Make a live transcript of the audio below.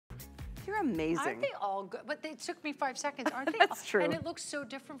You're amazing. Aren't they all good? But they took me 5 seconds, aren't they? That's true. And it looks so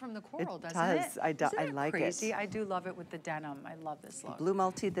different from the coral, doesn't it? It does. I like crazy? it. I do love it with the denim. I love this look. Blue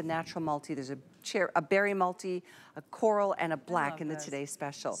multi, the natural multi. There's a berry multi, a coral, and a black in the Today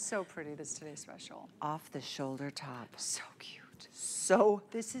Special. So pretty, this Today Special. Off the shoulder top. So cute. So.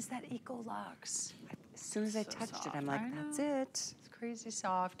 This is that EcoLuxe. As soon as I touched it, I'm like, that's it. It's crazy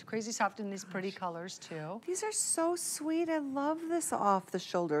soft in these pretty colors too. These are so sweet. I love this off the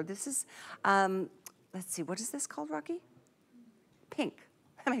shoulder. This is, let's see, what is this called, Rocky? Pink.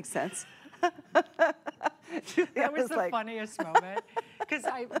 That makes sense. That was the funniest moment. Because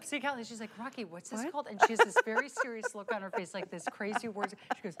I see Kelly, she's like, Rocky, what's this called? And she has this very serious look on her face, like this crazy words.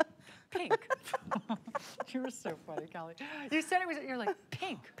 She goes, pink. You were so funny, Kelly. You said it was, you're like,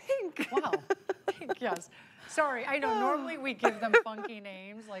 pink. Pink. Wow. Pink, yes. Sorry, I know normally we give them funky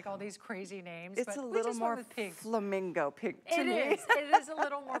names, like all these crazy names. It's but a little more pink. flamingo pink to It me. is. It is a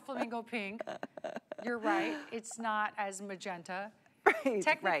little more flamingo pink. You're right. It's not as magenta. Right,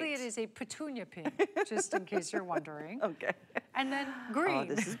 Technically, it is a petunia pink, just in case you're wondering. Okay. And then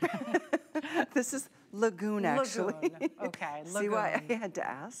green. Oh, this is lagoon, actually. Lagoon. Okay, lagoon. See why I had to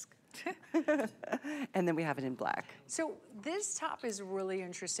ask? And then we have it in black. So this top is really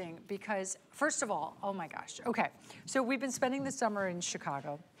interesting because, first of all, oh my gosh. Okay, so we've been spending the summer in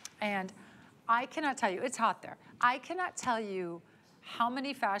Chicago, and I cannot tell you, it's hot there. I cannot tell you how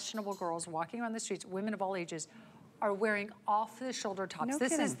many fashionable girls walking around the streets, women of all ages, are wearing off-the-shoulder tops. No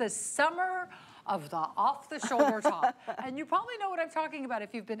This kidding. is the summer of the off-the-shoulder top. And you probably know what I'm talking about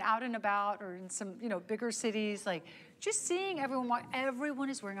if you've been out and about or in some, bigger cities, like just seeing everyone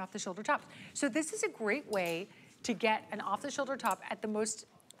is wearing off-the-shoulder tops. So this is a great way to get an off-the-shoulder top at the most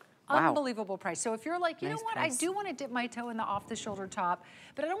unbelievable price. So if you're like, you know what, I do want to dip my toe in the off-the-shoulder top,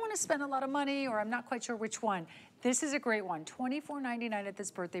 but I don't want to spend a lot of money, or I'm not quite sure which one. This is a great one, $24.99 at this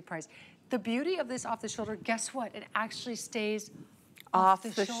birthday price. The beauty of this off-the-shoulder, guess what? It actually stays off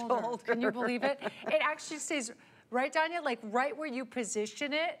the shoulder. Can you believe it? It actually stays right down here, like right where you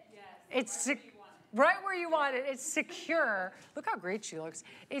position it. Yes, it's right where you want it. It's secure. Look how great she looks.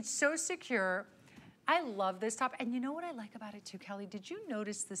 It's so secure. I love this top. And you know what I like about it too, Kelly? Did you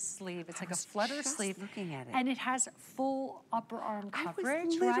notice the sleeve? It's like a flutter sleeve. Looking at it. And it has full upper arm coverage, I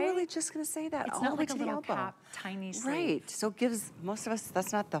was literally just going to say that. It's not like a little cap, tiny sleeve. Right. So it gives most of us,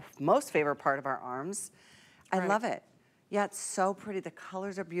 that's not the most favorite part of our arms. I love it. Yeah, it's so pretty. The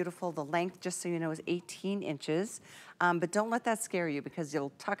colors are beautiful. The length, just so you know, is 18 inches. But don't let that scare you because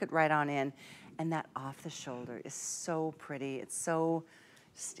you'll tuck it right on in. And that off the shoulder is so pretty. It's so,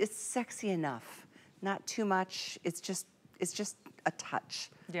 it's sexy enough. Not too much. It's just a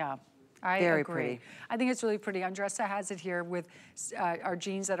touch. Yeah. I Very agree. pretty. I think it's really pretty. Andressa has it here with our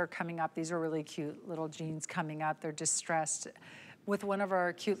jeans that are coming up. These are really cute little jeans coming up. They're distressed with one of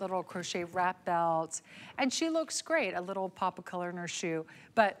our cute little crochet wrap belts. And she looks great, a little pop of color in her shoe.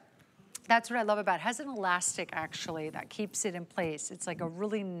 But that's what I love about it. It has an elastic, actually, that keeps it in place. It's like a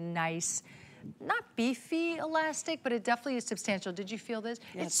really nice, not beefy elastic, but it definitely is substantial. Did you feel this?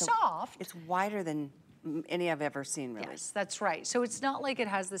 Yeah, it's soft. It's wider than any I've ever seen, really. Yes, that's right. So it's not like it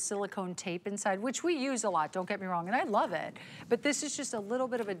has the silicone tape inside, which we use a lot, don't get me wrong, and I love it. But this is just a little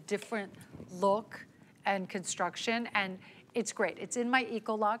bit of a different look and construction, and it's great. It's in my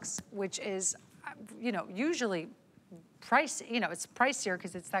EcoLuxe, which is, usually price, it's pricier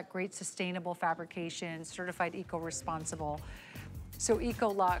because it's that great sustainable fabrication, certified eco-responsible. So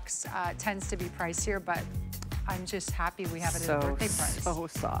EcoLuxe tends to be pricier, but I'm just happy we have it at a birthday price. So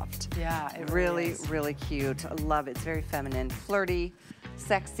soft. Yeah, it really, really cute. I love it. It's very feminine, flirty,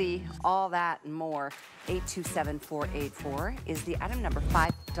 sexy, all that and more. 827484 is the item number,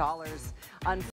 $5 on